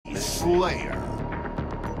Slayer.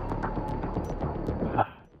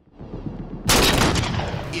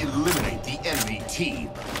 Eliminate the enemy team.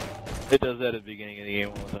 It does that at the beginning of the game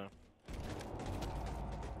all the time.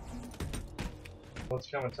 Let's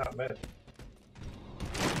come in top mid.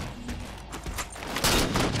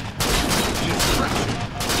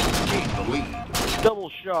 Gain the lead. Double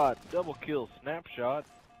shot, double kill, snapshot.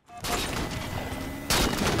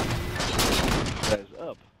 That is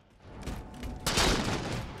up.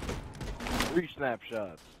 3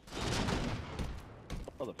 snapshots.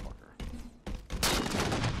 Motherfucker.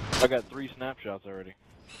 I got 3 snapshots already.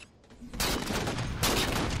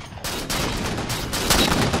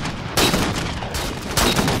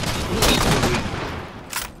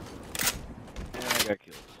 And I got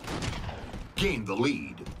killed. Gain the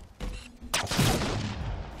lead.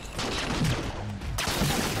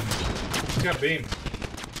 He's got beam.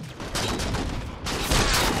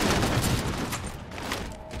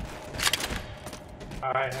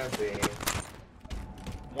 I have beam.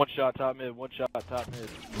 1 shot top mid, 1 shot top mid.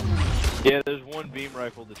 Yeah, there's 1 beam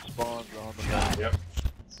rifle that spawns on the map. Yep.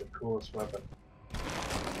 It's the coolest weapon.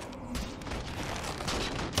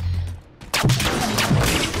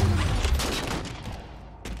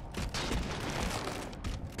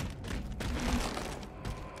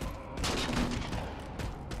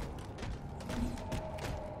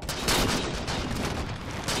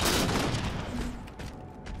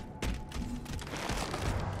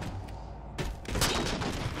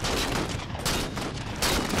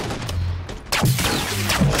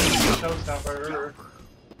 Showstopper.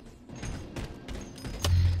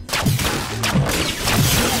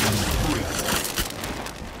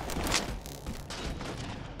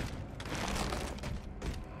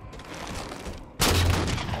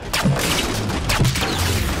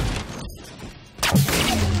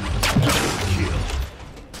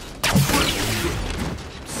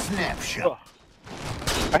 Snapshot. Ugh.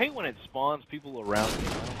 I hate when it spawns people around me.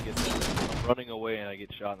 I don't get that. I'm running away and I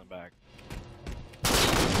get shot in the back.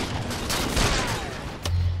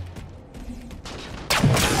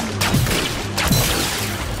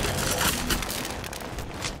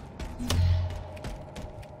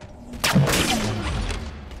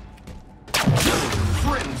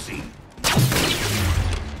 Frenzy.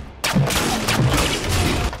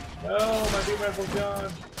 No, my beam rifle's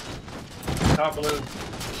gone. Top blue.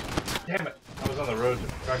 Damn it. I was on the road to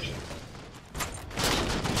perfection.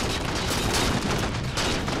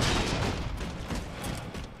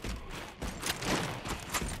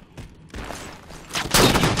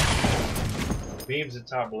 Beams at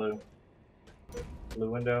top blue. Blue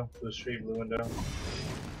window. Blue street, blue window.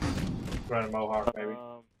 Running Mohawk, maybe.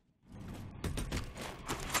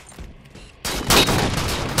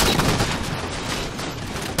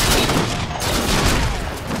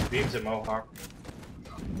 Beams at Mohawk.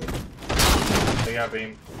 They got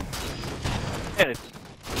beam. And it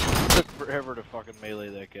took forever to fucking melee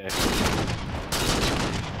that guy.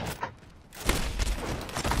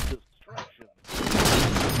 Destruction.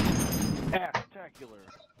 Spectacular.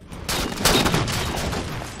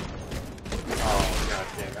 Oh, god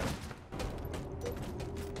damn it.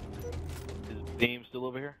 Is beam still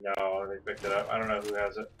over here? No, they picked it up. I don't know who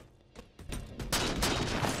has it.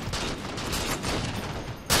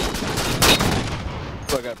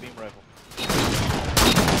 Oh, I got beam rifle.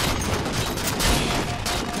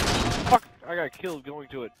 Fuck! I got killed going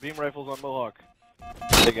to it. Beam rifles on Mohawk.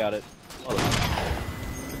 They got it.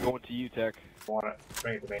 They're going to you, Tech. I want it.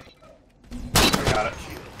 Bring it to me. I got it.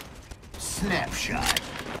 Snapshot.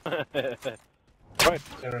 Right.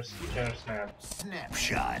 Generous snap.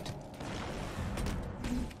 Snapshot.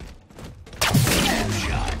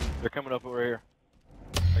 Snapshot. They're coming up over here.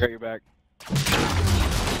 I got your back.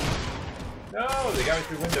 No, they got me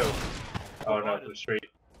through window. Oh no, through the street.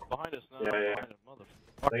 Behind us now. Yeah, yeah. Behind us,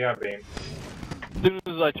 motherfucker. They got beam. As soon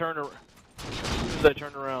as I turn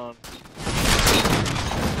around,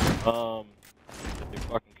 they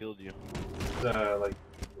fucking killed you. Like,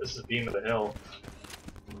 this is beam of the hill.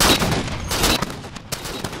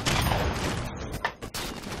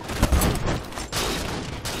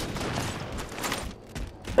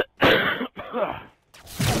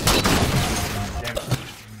 Damn it.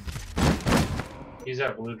 He's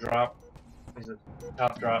at blue drop. He's at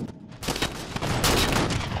top drop.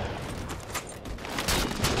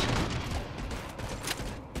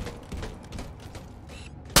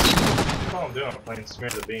 That's all I'm doing. I'm playing smear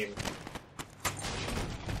the beam.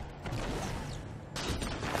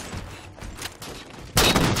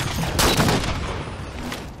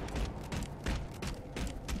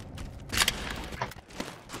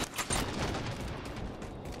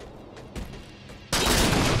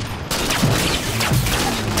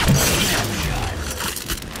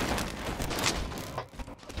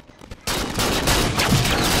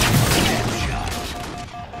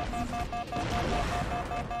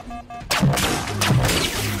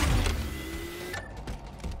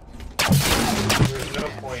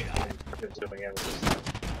 point in freaking zooming in with this thing.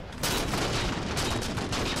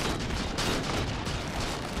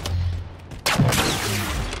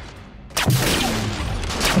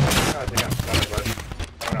 I think I'm sorry, but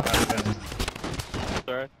I don't know how to miss.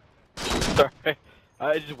 Sorry. Sorry. I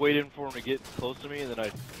just waited for him to get close to me, and then I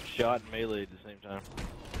shot and meleeed at the same time.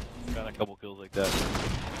 Got a couple kills like that.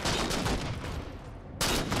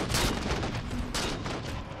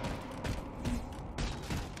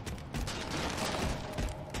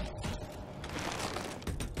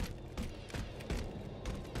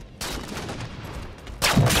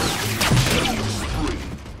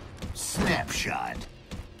 Snapshot.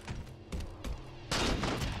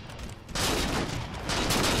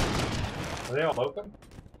 Are they all open?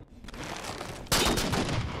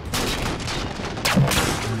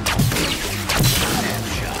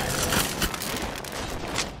 Snapshot.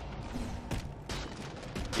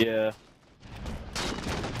 Yeah.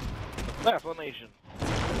 Assassination.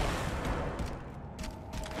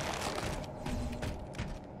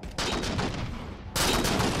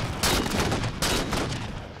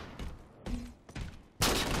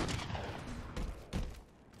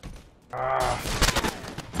 Ah.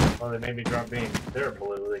 Oh, they made me drop beam. They're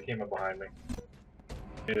blue. They came up behind me.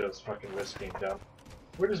 Maybe those fucking risk being dumb.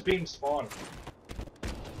 Where does beam spawn?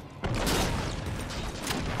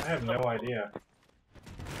 I have no idea.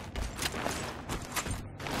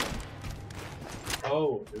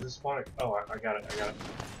 Oh, is this spawning? Oh, I got it. I got it.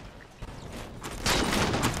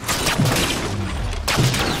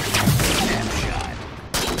 Snapshot.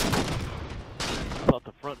 I thought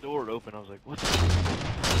the front door would open. I was like, what the?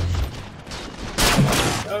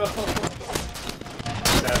 Oh!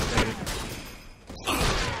 Assassinated.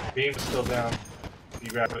 Beam's still down. You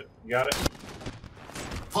grab it. You got it?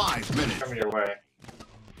 5 minutes. Coming your way.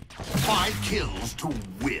 5 kills to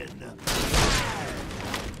win.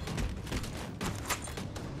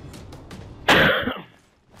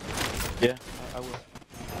 Yeah, I will.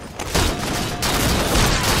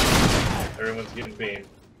 Everyone's getting beamed.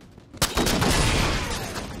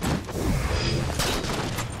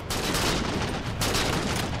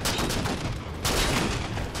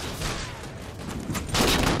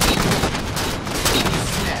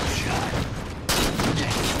 Snapshot.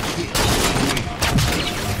 Next kill.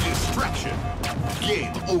 Distraction.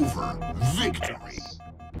 Game over. Victory.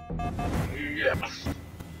 Yes.